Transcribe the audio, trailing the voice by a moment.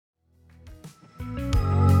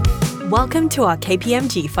Welcome to our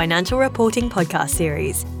KPMG Financial Reporting Podcast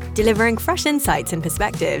series, delivering fresh insights and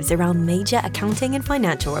perspectives around major accounting and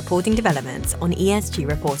financial reporting developments on ESG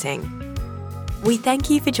reporting. We thank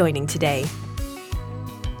you for joining today.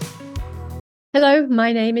 Hello,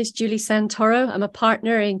 my name is Julie Santoro. I'm a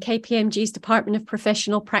partner in KPMG's Department of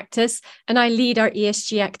Professional Practice, and I lead our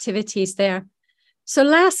ESG activities there. So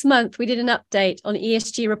last month, we did an update on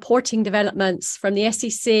ESG reporting developments from the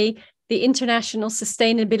SEC, the International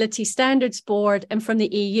Sustainability Standards Board, and from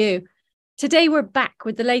the EU. Today, we're back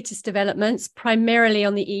with the latest developments, primarily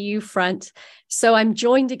on the EU front. So I'm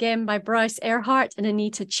joined again by Bryce Earhart and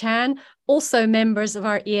Anita Chan, also members of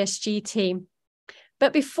our ESG team.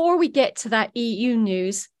 But before we get to that EU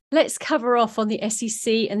news, let's cover off on the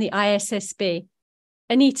SEC and the ISSB.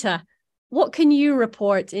 Anita, what can you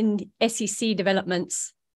report in SEC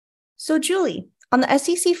developments? So Julie, on the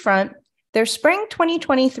SEC front, their spring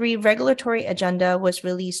 2023 regulatory agenda was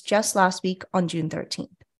released just last week on June 13th.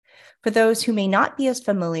 For those who may not be as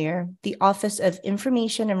familiar, the Office of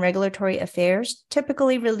Information and Regulatory Affairs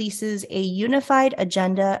typically releases a unified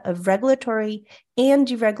agenda of regulatory and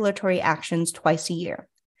deregulatory actions twice a year,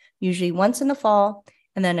 usually once in the fall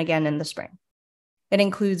and then again in the spring. It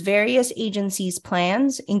includes various agencies'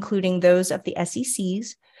 plans, including those of the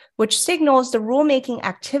SEC's, which signals the rulemaking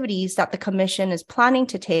activities that the Commission is planning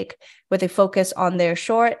to take with a focus on their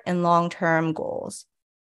short and long-term goals.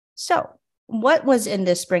 So, what was in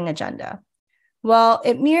this spring agenda? Well,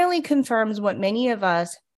 it merely confirms what many of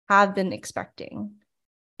us have been expecting.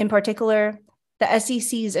 In particular, the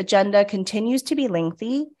SEC's agenda continues to be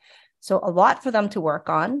lengthy, so a lot for them to work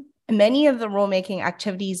on. Many of the rulemaking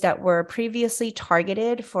activities that were previously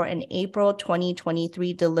targeted for an April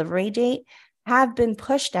 2023 delivery date have been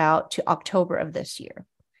pushed out to October of this year.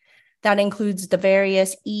 That includes the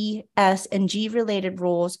various E, S, and G related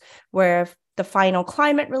rules, where the final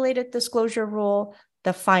climate-related disclosure rule,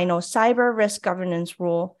 the final cyber risk governance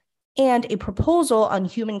rule, and a proposal on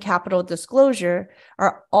human capital disclosure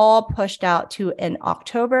are all pushed out to an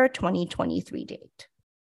October 2023 date.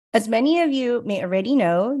 As many of you may already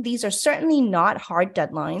know, these are certainly not hard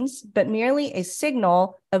deadlines, but merely a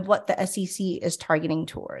signal of what the SEC is targeting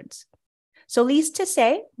towards. So least to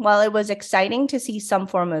say, while it was exciting to see some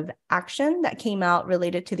form of action that came out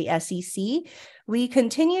related to the SEC, we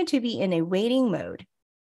continue to be in a waiting mode.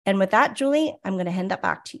 And with that, Julie, I'm going to hand that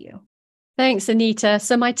back to you. Thanks, Anita.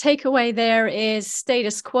 So my takeaway there is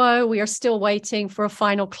status quo. We are still waiting for a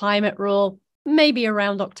final climate rule, maybe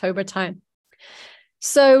around October time.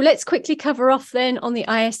 So let's quickly cover off then on the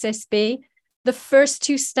ISSB. The first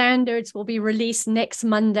two standards will be released next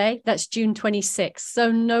Monday. That's June 26th.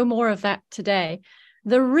 So no more of that today.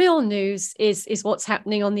 The real news is what's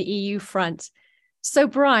happening on the EU front. So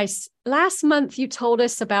Bryce, last month you told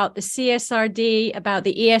us about the CSRD, about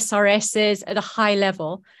the ESRSs at a high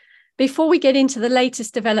level. Before we get into the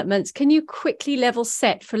latest developments, can you quickly level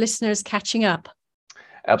set for listeners catching up?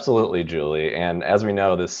 Absolutely, Julie. And as we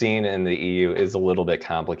know, the scene in the EU is a little bit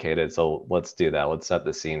complicated. So let's do that. Let's set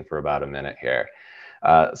the scene for about a minute here.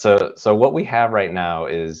 So what we have right now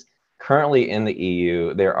is currently in the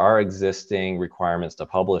EU, there are existing requirements to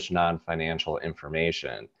publish non-financial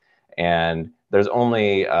information. And there's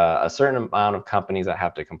only a certain amount of companies that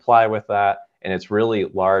have to comply with that. And it's really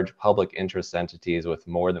large public interest entities with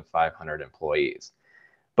more than 500 employees.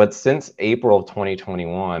 But since April of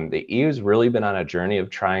 2021, the EU's really been on a journey of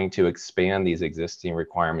trying to expand these existing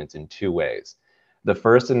requirements in two ways. The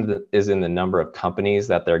first is in the number of companies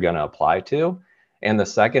that they're going to apply to, and the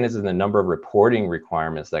second is in the number of reporting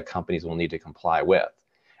requirements that companies will need to comply with.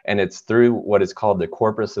 And it's through what is called the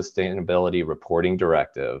Corporate Sustainability Reporting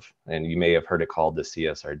Directive, and you may have heard it called the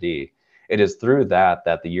CSRD. It is through that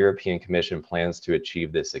the European Commission plans to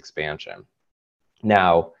achieve this expansion.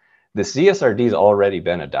 Now, the CSRD has already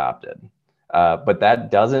been adopted, but that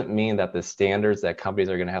doesn't mean that the standards that companies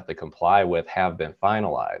are going to have to comply with have been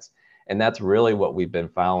finalized. And that's really what we've been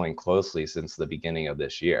following closely since the beginning of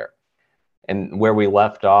this year. And where we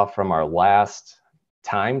left off from our last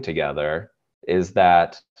time together is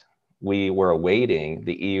that we were awaiting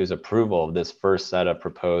the EU's approval of this first set of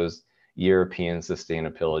proposed European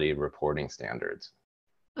sustainability reporting standards.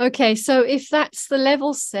 Okay, so if that's the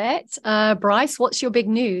level set, Bryce, what's your big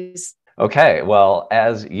news? Okay, well,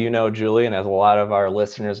 as you know, Julie, and as a lot of our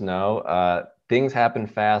listeners know, things happen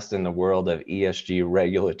fast in the world of ESG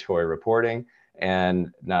regulatory reporting.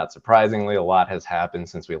 And not surprisingly, a lot has happened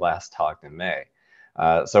since we last talked in May.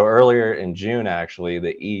 So earlier in June, actually,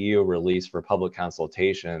 the EU released for public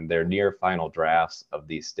consultation their near final drafts of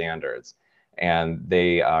these standards. And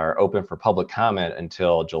they are open for public comment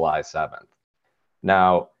until July 7th.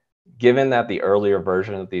 Now, Given that the earlier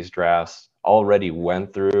version of these drafts already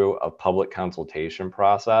went through a public consultation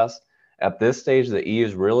process, at this stage, the EU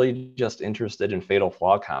is really just interested in fatal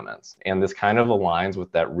flaw comments. And this kind of aligns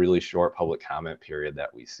with that really short public comment period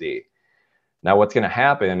that we see. Now, what's going to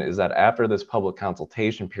happen is that after this public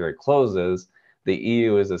consultation period closes, the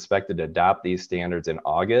EU is expected to adopt these standards in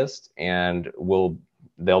August, and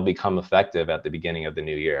they'll become effective at the beginning of the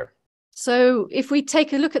new year. So if we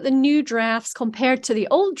take a look at the new drafts compared to the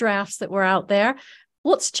old drafts that were out there,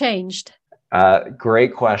 what's changed?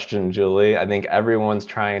 Great question, Julie. I think everyone's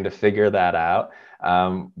trying to figure that out.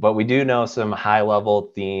 But we do know some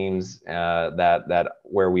high-level themes that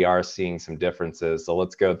where we are seeing some differences. So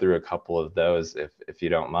let's go through a couple of those, if you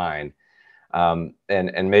don't mind.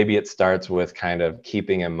 And maybe it starts with kind of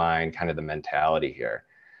keeping in mind kind of the mentality here.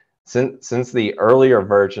 Since the earlier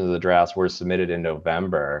versions of the drafts were submitted in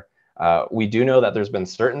November, we do know that there's been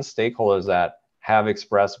certain stakeholders that have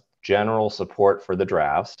expressed general support for the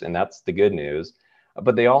drafts, and that's the good news.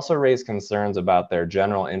 But they also raise concerns about their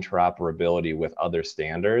general interoperability with other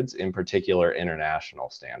standards, in particular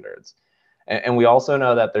international standards. And we also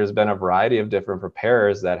know that there's been a variety of different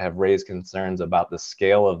preparers that have raised concerns about the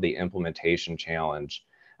scale of the implementation challenge,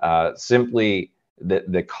 simply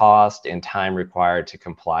the cost and time required to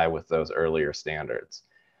comply with those earlier standards.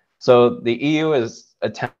 So the EU has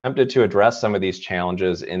attempted to address some of these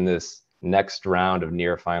challenges in this next round of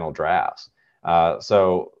near final drafts.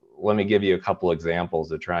 So let me give you a couple examples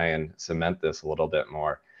to try and cement this a little bit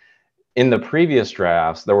more. In the previous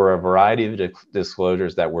drafts, there were a variety of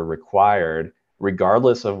disclosures that were required,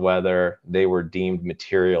 regardless of whether they were deemed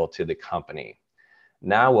material to the company.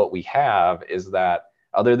 Now what we have is that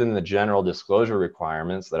other than the general disclosure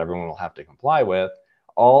requirements that everyone will have to comply with,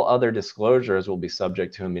 all other disclosures will be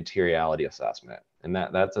subject to a materiality assessment. And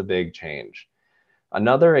that's a big change.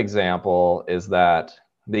 Another example is that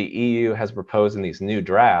the EU has proposed in these new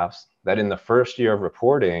drafts that in the first year of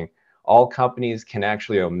reporting, all companies can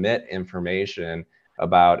actually omit information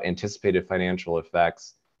about anticipated financial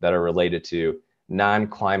effects that are related to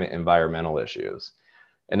non-climate environmental issues.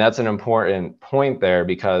 And that's an important point there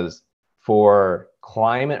because for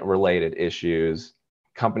climate-related issues,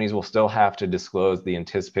 companies will still have to disclose the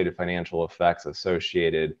anticipated financial effects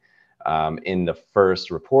associated in the first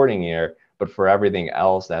reporting year. But for everything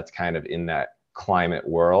else that's kind of in that climate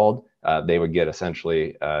world, they would get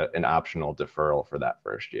essentially an optional deferral for that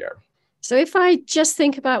first year. So if I just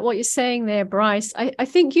think about what you're saying there, Bryce, I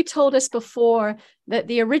think you told us before that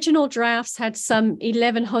the original drafts had some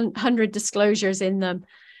 1,100 disclosures in them.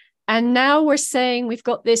 And now we're saying we've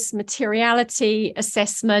got this materiality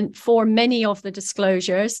assessment for many of the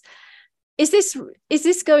disclosures. Is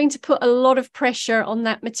this going to put a lot of pressure on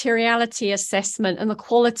that materiality assessment and the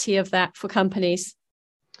quality of that for companies?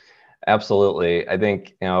 Absolutely. I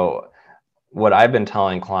think, what I've been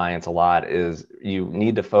telling clients a lot is you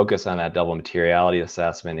need to focus on that double materiality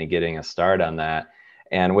assessment and getting a start on that.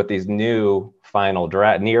 And with these new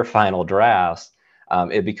near final drafts,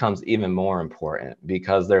 it becomes even more important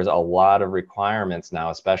because there's a lot of requirements now,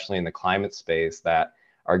 especially in the climate space, that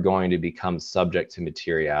are going to become subject to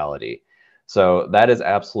materiality. So that is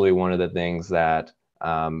absolutely one of the things that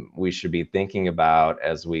we should be thinking about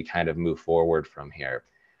as we kind of move forward from here.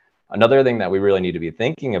 Another thing that we really need to be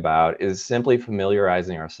thinking about is simply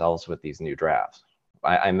familiarizing ourselves with these new drafts.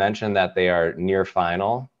 I mentioned that they are near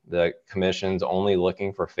final. The Commission's only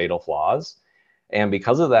looking for fatal flaws. And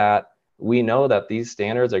because of that, we know that these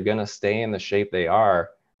standards are going to stay in the shape they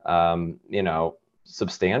are,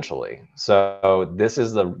 substantially. So this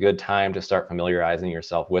is the good time to start familiarizing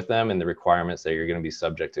yourself with them and the requirements that you're going to be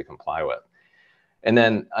subject to comply with. And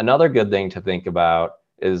then another good thing to think about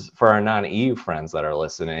is for our non-EU friends that are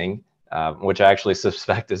listening, which I actually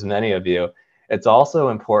suspect is many of you, it's also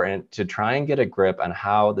important to try and get a grip on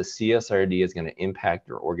how the CSRD is going to impact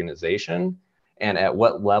your organization and at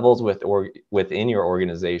what levels within your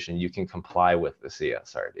organization you can comply with the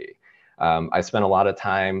CSRD. I spent a lot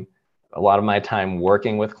of my time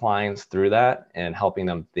working with clients through that and helping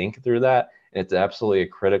them think through that. And it's absolutely a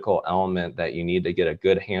critical element that you need to get a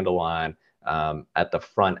good handle on at the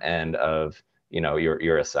front end of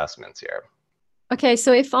your assessments here. Okay,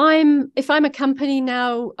 so if I'm a company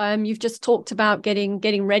now, you've just talked about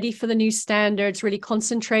getting ready for the new standards, really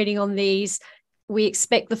concentrating on these. We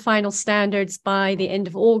expect the final standards by the end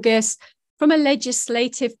of August. From a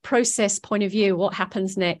legislative process point of view, what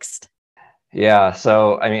happens next? Yeah,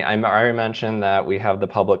 so I already mentioned that we have the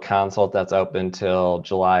public consult that's open till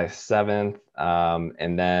July 7th,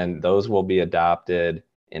 and then those will be adopted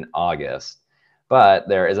in August. But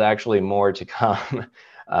there is actually more to come.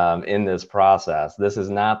 in this process. This is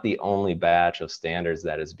not the only batch of standards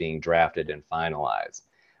that is being drafted and finalized.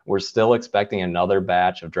 We're still expecting another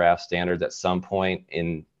batch of draft standards at some point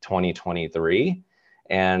in 2023.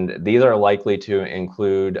 And these are likely to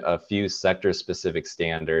include a few sector-specific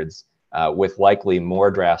standards with likely more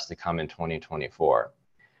drafts to come in 2024.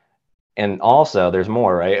 And also, there's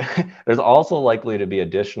more, right? There's also likely to be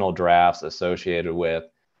additional drafts associated with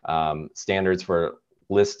standards for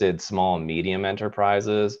listed small and medium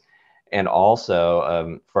enterprises, and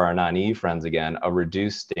also for our non-EU friends, again, a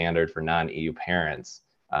reduced standard for non-EU parents.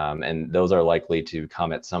 And those are likely to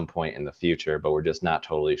come at some point in the future, but we're just not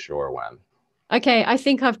totally sure when. Okay, I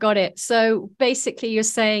think I've got it. So basically you're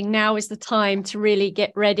saying now is the time to really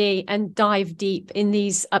get ready and dive deep in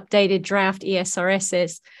these updated draft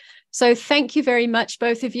ESRSs. So thank you very much,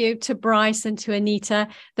 both of you, to Bryce and to Anita.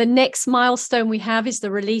 The next milestone we have is the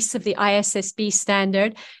release of the ISSB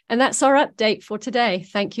standard. And that's our update for today.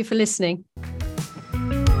 Thank you for listening.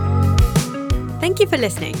 Thank you for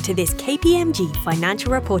listening to this KPMG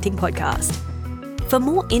Financial Reporting Podcast. For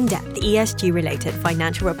more in-depth ESG-related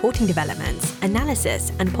financial reporting developments,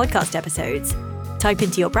 analysis, and podcast episodes, type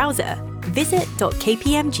into your browser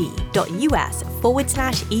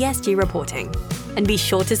visit.kpmg.us/ESG reporting and be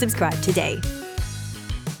sure to subscribe today.